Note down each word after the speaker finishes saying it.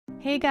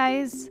Hey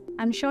guys,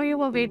 I'm sure you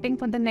were waiting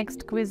for the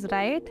next quiz,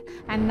 right?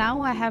 And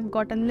now I have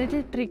got a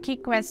little tricky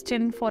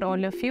question for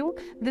all of you.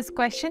 This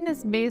question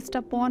is based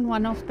upon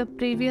one of the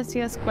previous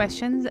year's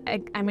questions.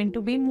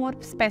 To be more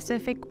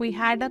specific, we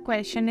had a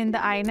question in the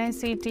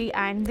INI-CET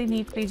and the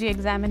NEET PG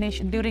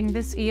examination during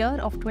this year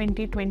of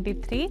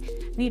 2023.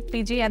 NEET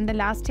PG and the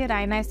last year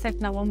INI-CET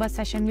November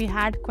session, we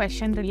had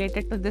question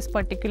related to this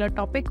particular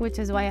topic, which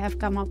is why I have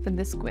come up with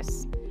this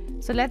quiz.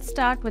 So let's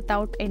start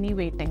without any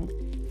waiting.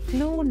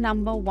 Clue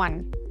number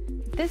 1.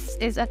 This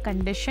is a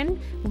condition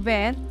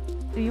where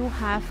you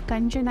have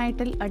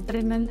congenital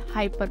adrenal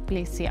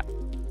hyperplasia.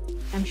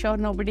 I'm sure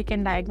nobody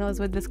can diagnose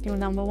with this clue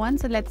number 1,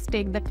 so let's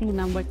take the clue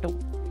number 2.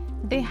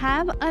 They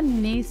have a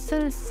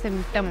nasal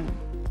symptom,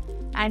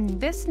 and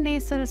this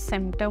nasal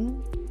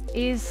symptom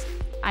is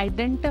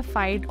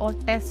identified or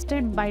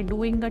tested by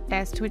doing a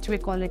test which we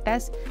call it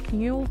as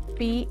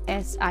UPSIT.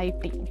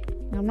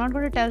 I'm not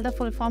going to tell the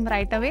full form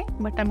right away,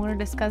 but I'm going to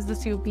discuss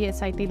this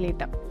UPSIT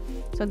later.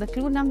 So the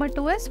clue number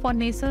 2 is for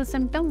nasal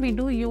symptom, we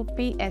do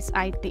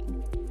UPSIT.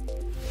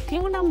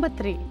 Clue number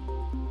 3.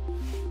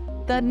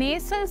 The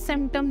nasal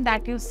symptom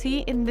that you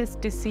see in this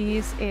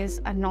disease is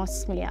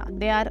anosmia.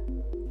 They are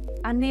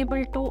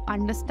unable to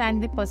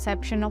understand the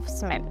perception of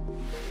smell.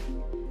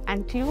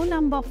 And clue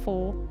number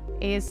 4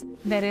 is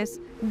there is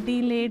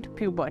delayed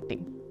puberty.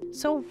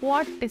 So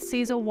what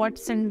disease or what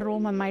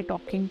syndrome am I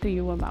talking to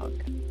you about?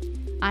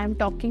 I am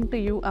talking to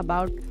you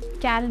about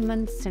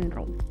Kallmann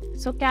syndrome.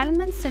 So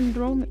Kallmann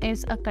syndrome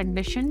is a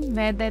condition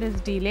where there is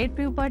delayed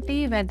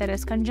puberty, where there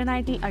is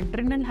congenital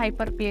adrenal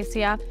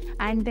hyperplasia,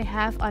 and they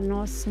have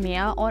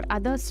anosmia or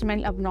other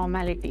smell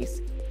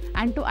abnormalities.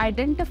 And to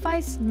identify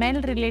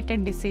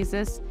smell-related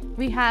diseases,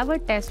 we have a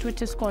test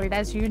which is called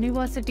as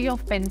University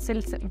of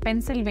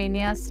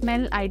Pennsylvania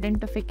Smell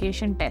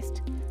Identification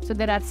Test. So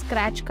there are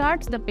scratch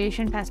cards. The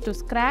patient has to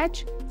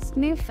scratch,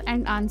 sniff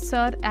and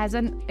answer as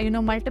an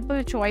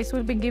multiple choice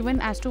will be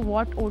given as to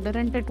what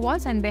odorant it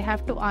was, and they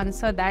have to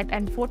answer that,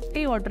 and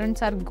 40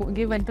 odorants are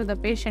given to the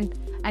patient,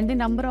 and the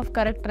number of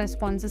correct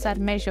responses are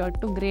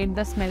measured to grade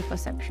the smell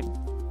perception.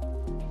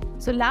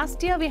 So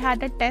last year we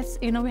had a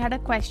test, we had a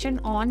question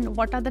on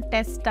what are the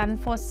tests done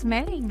for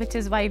smell, which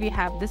is why we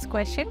have this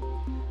question.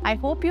 I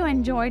hope you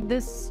enjoyed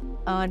this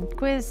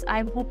quiz.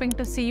 I'm hoping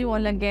to see you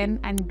all again,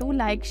 and do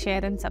like,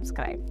 share and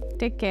subscribe.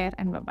 Take care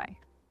and bye-bye.